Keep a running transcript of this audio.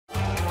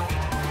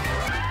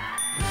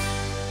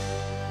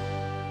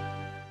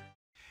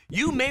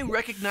You may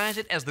recognize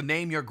it as the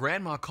name your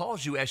grandma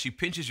calls you as she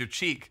pinches your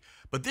cheek,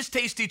 but this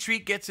tasty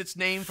treat gets its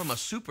name from a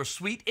super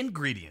sweet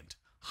ingredient,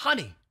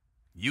 honey.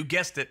 You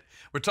guessed it,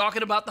 we're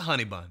talking about the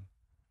honey bun.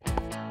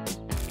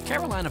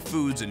 Carolina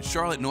Foods in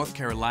Charlotte, North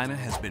Carolina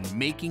has been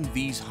making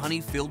these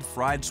honey-filled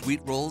fried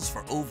sweet rolls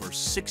for over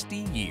 60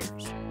 years.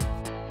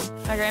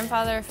 My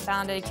grandfather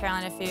founded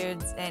Carolina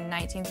Foods in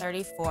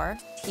 1934.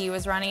 He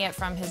was running it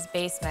from his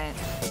basement.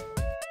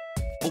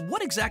 But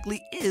what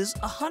exactly is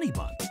a honey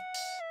bun?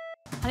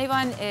 Honey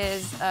bun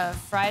is a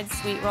fried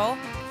sweet roll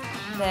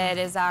that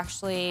is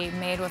actually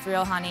made with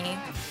real honey,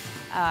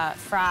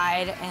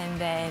 fried and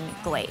then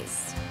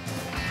glazed.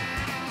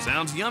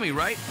 Sounds yummy,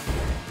 right?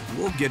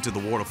 We'll get to the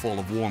waterfall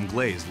of warm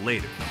glaze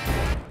later.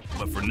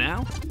 But for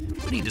now,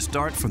 we need to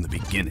start from the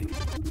beginning.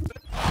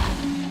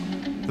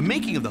 The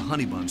making of the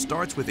honey bun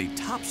starts with a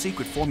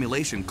top-secret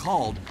formulation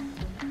called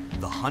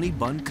the honey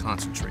bun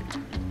concentrate.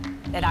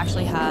 It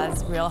actually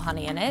has real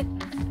honey in it,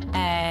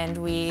 and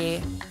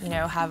we,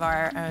 have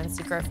our own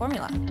secret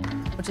formula,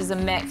 which is a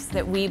mix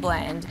that we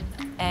blend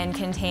and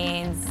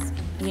contains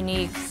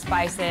unique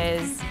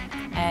spices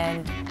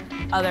and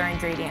other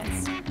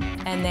ingredients.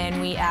 And then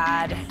we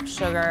add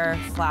sugar,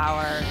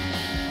 flour,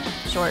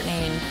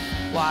 shortening,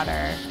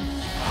 water,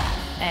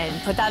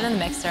 and put that in the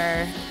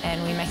mixer,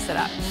 and we mix it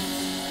up.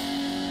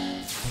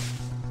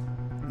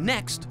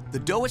 Next, the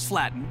dough is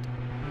flattened,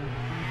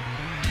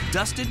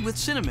 dusted with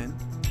cinnamon,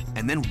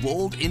 and then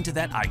rolled into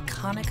that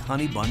iconic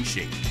honey bun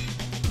shape.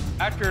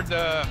 After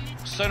the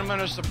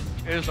cinnamon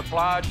is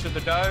applied to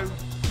the dough,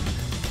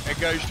 it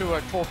goes to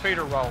a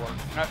torpedo roller.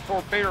 And that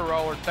torpedo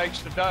roller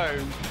takes the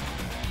dough,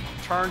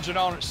 turns it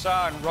on its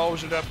side, and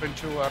rolls it up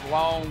into a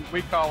long,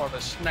 we call it a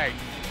snake.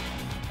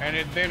 And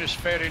it then is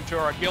fed into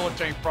our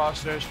guillotine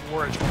process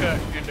where it's cut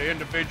into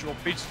individual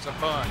pieces of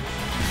bun.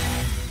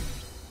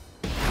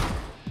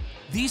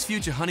 These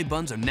future honey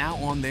buns are now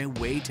on their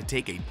way to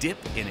take a dip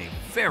in a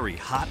very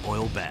hot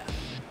oil bath.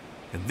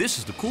 And this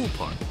is the cool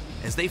part.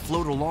 As they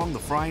float along the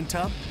frying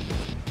tub,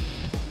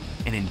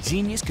 an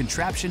ingenious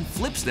contraption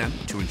flips them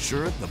to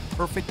ensure the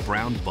perfect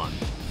brown bun.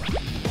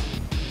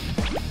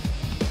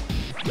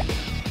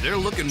 They're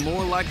looking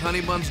more like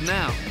honey buns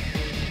now,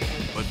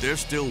 but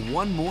there's still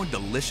one more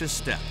delicious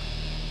step.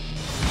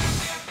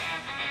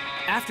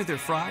 After they're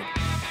fried,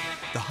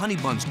 the honey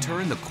buns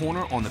turn the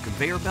corner on the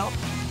conveyor belt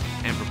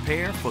and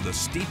prepare for the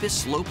steepest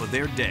slope of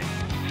their day.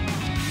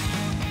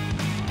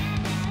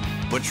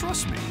 But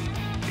trust me,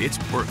 it's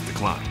worth the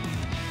climb.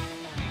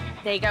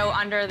 They go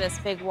under this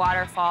big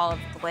waterfall of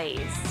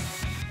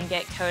glaze and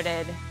get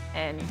coated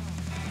in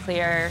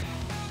clear,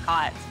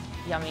 hot,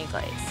 yummy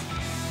glaze.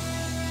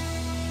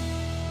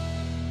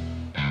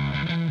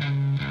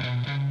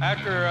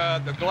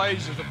 After the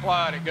glaze is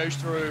applied, it goes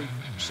through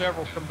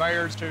several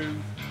conveyors to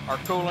our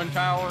cooling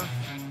tower.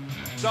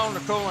 It's on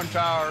the cooling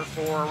tower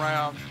for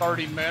around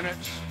 30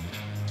 minutes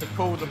to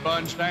cool the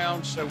buns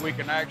down so we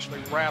can actually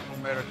wrap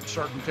them at a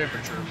certain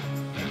temperature.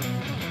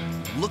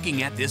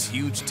 Looking at this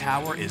huge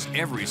tower is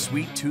every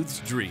sweet tooth's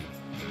dream.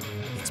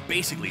 It's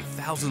basically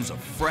thousands of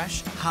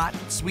fresh, hot,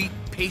 sweet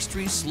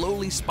pastries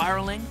slowly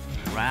spiraling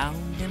round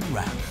and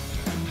round.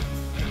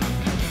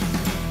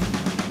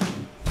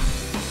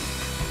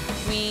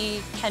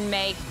 We can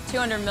make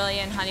 200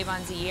 million honey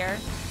buns a year.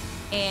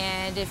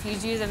 And if you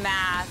do the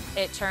math,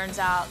 it turns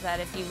out that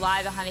if you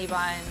lie the honey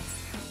buns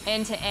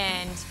end to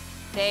end,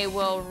 they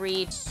will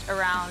reach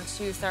around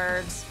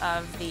 2/3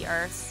 of the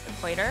Earth's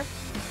equator.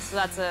 So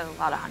that's a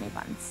lot of honey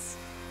buns.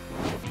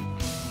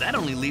 That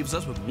only leaves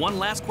us with one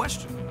last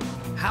question.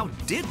 How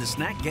did the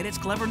snack get its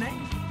clever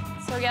name?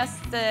 So I guess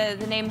the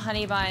name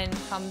honey bun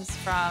comes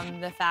from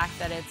the fact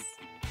that it's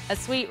a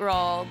sweet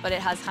roll, but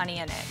it has honey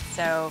in it.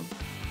 So,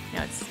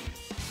 it's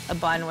a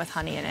bun with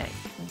honey in it.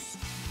 That's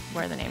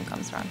where the name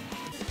comes from.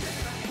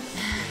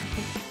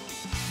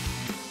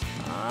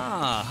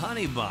 Ah,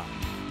 honey bun.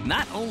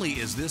 Not only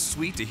is this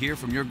sweet to hear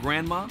from your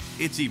grandma,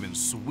 it's even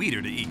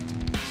sweeter to eat.